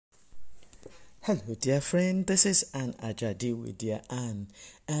Hello, dear friend. This is Anne Ajadi with dear Anne,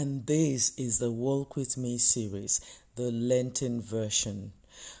 and this is the Walk With Me series, the Lenten version.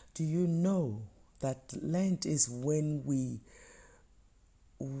 Do you know that Lent is when we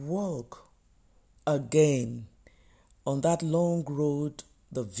walk again on that long road,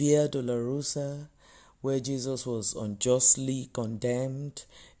 the Via Dolorosa, where Jesus was unjustly condemned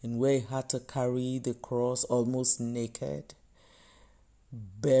and where he had to carry the cross almost naked,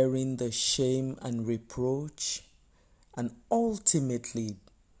 bearing the shame and reproach, and ultimately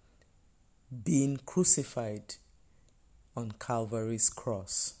being crucified on Calvary's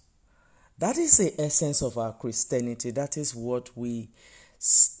cross. That is the essence of our Christianity. That is what we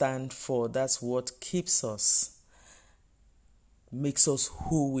stand for. That's what keeps us, makes us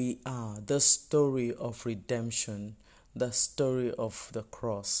who we are. The story of redemption, the story of the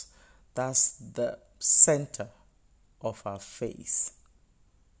cross. That's the center of our faith.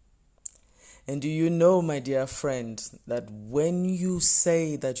 And do you know, my dear friend, that when you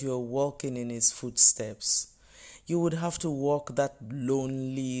say that you're walking in his footsteps, you would have to walk that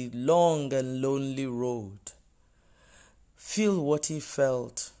long and lonely road. Feel what he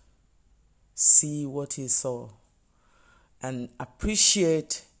felt, see what he saw, and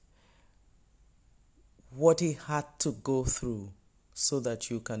appreciate what he had to go through so that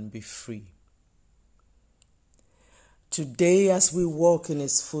you can be free. Today, as we walk in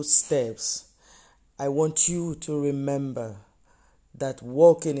his footsteps, I want you to remember that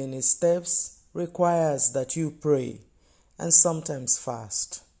walking in his steps requires that you pray and sometimes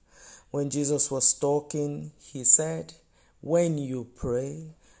fast. When Jesus was talking, he said, when you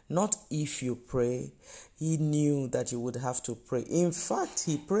pray, not if you pray. He knew that you would have to pray. In fact,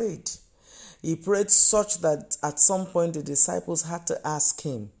 he prayed. He prayed such that at some point the disciples had to ask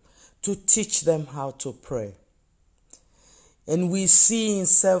him to teach them how to pray. And we see in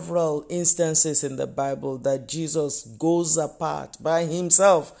several instances in the Bible that Jesus goes apart by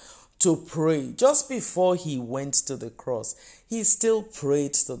himself to pray. Just before he went to the cross, he still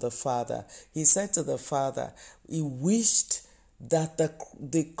prayed to the Father. He said to the Father, he wished that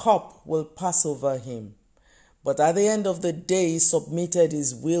the cup will pass over him. But at the end of the day, he submitted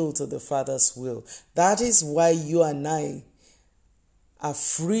his will to the Father's will. That is why you and I are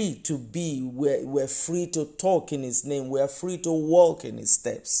free to be, we're free to talk in his name, we're free to walk in his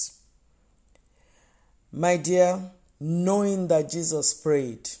steps. My dear, knowing that Jesus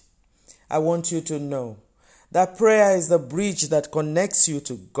prayed, I want you to know that prayer is the bridge that connects you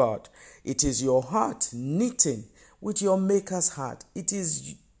to God. It is your heart knitting with your Maker's heart. It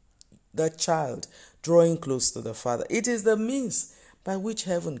is the child drawing close to the Father. It is the means by which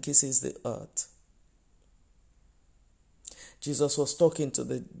heaven kisses the earth. Jesus was talking to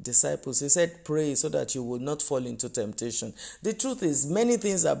the disciples. He said, pray so that you will not fall into temptation. The truth is, many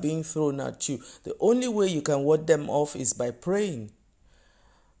things are being thrown at you. The only way you can ward them off is by praying.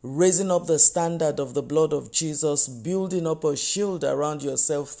 Raising up the standard of the blood of Jesus, building up a shield around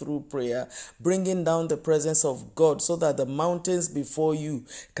yourself through prayer, bringing down the presence of God so that the mountains before you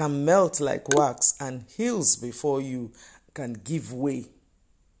can melt like wax and hills before you can give way.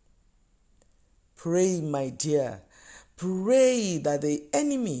 Pray, my dear. Pray that the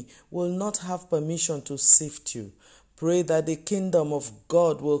enemy will not have permission to sift you. Pray that the kingdom of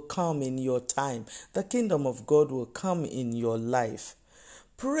God will come in your time. The kingdom of God will come in your life.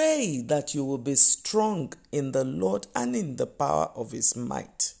 Pray that you will be strong in the Lord and in the power of his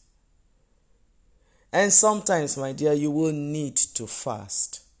might. And sometimes, my dear, you will need to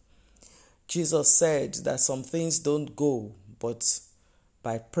fast. Jesus said that some things don't go but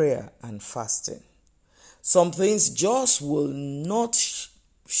by prayer and fasting. Some things just will not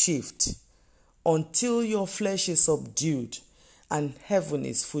shift until your flesh is subdued and heaven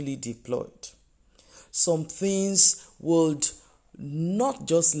is fully deployed. Some things would not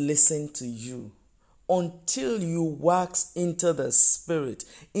just listen to you until you wax into the spirit,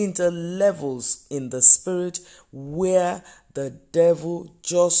 into levels in the spirit where the devil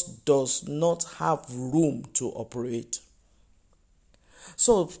just does not have room to operate.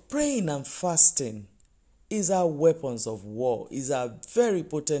 So praying and fasting is our weapons of war, is our very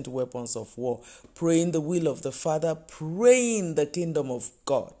potent weapons of war. Praying the will of the Father, praying the kingdom of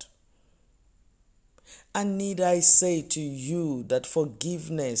God. And need I say to you that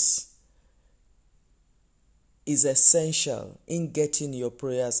forgiveness is essential in getting your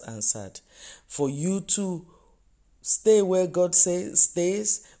prayers answered. For you to stay where God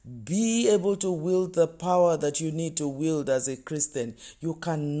stays, be able to wield the power that you need to wield as a Christian. You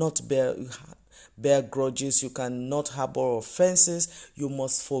cannot bear grudges, you cannot harbor offenses, you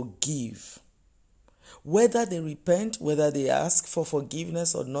must forgive. Whether they repent, whether they ask for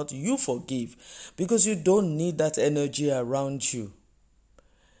forgiveness or not, you forgive, because you don't need that energy around you.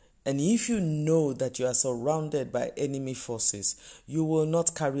 And if you know that you are surrounded by enemy forces, you will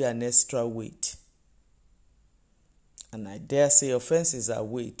not carry an extra weight. And I dare say offenses are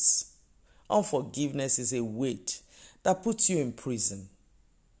weights. Unforgiveness is a weight that puts you in prison.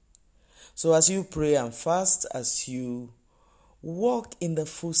 So as you pray and fast, as you walk in the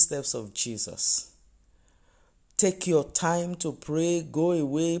footsteps of Jesus, take your time to pray, go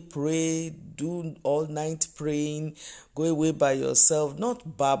away, pray, do all night praying, go away by yourself,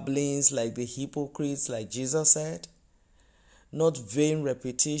 not babblings like the hypocrites, like Jesus said, not vain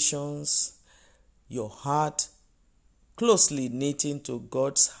repetitions, your heart closely knitting to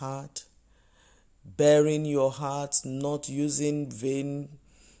God's heart, bearing your heart, not using vain,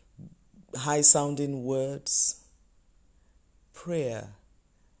 high-sounding words. Prayer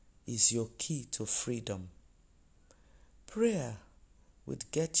is your key to freedom. Prayer would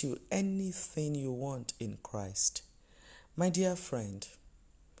get you anything you want in Christ. My dear friend,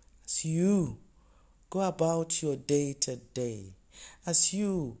 as you go about your day to day, as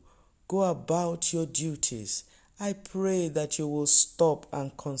you go about your duties, I pray that you will stop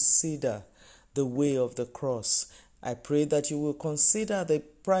and consider the way of the cross. I pray that you will consider the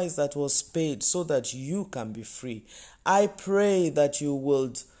price that was paid so that you can be free. I pray that you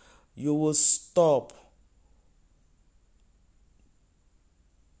will stop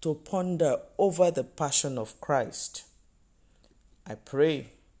to ponder over the passion of Christ. I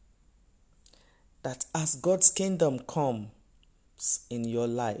pray that as God's kingdom comes in your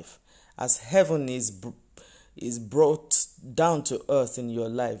life, as heaven is brought down to earth in your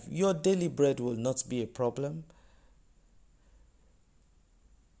life, your daily bread will not be a problem.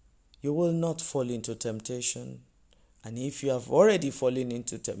 You will not fall into temptation. And if you have already fallen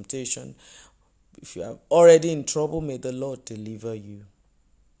into temptation, if you are already in trouble, may the Lord deliver you.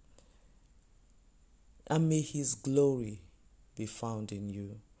 And may His glory be found in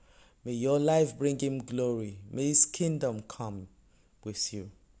you. May your life bring Him glory. May His kingdom come with you.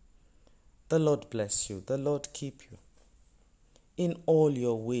 The Lord bless you. The Lord keep you. In all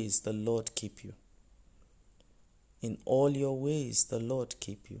your ways, the Lord keep you. In all your ways, the Lord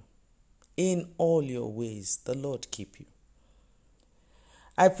keep you. In all your ways, the Lord keep you.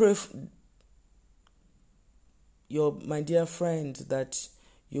 I pray, my dear friend, that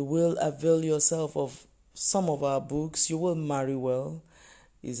you will avail yourself of some of our books. You will marry well.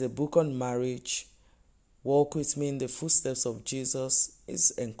 It's a book on marriage. Walk with me in the footsteps of Jesus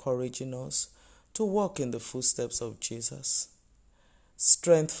is encouraging us to walk in the footsteps of Jesus.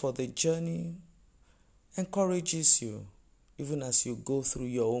 Strength for the journey encourages you even as you go through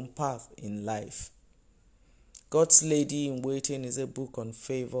your own path in life. God's Lady in Waiting is a book on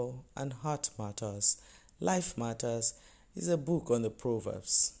favor and heart matters. Life Matters is a book on the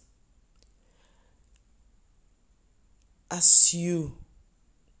Proverbs. As you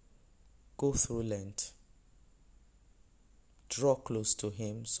go through Lent, draw close to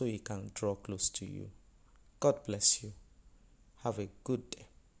Him so He can draw close to you. God bless you. Have a good day.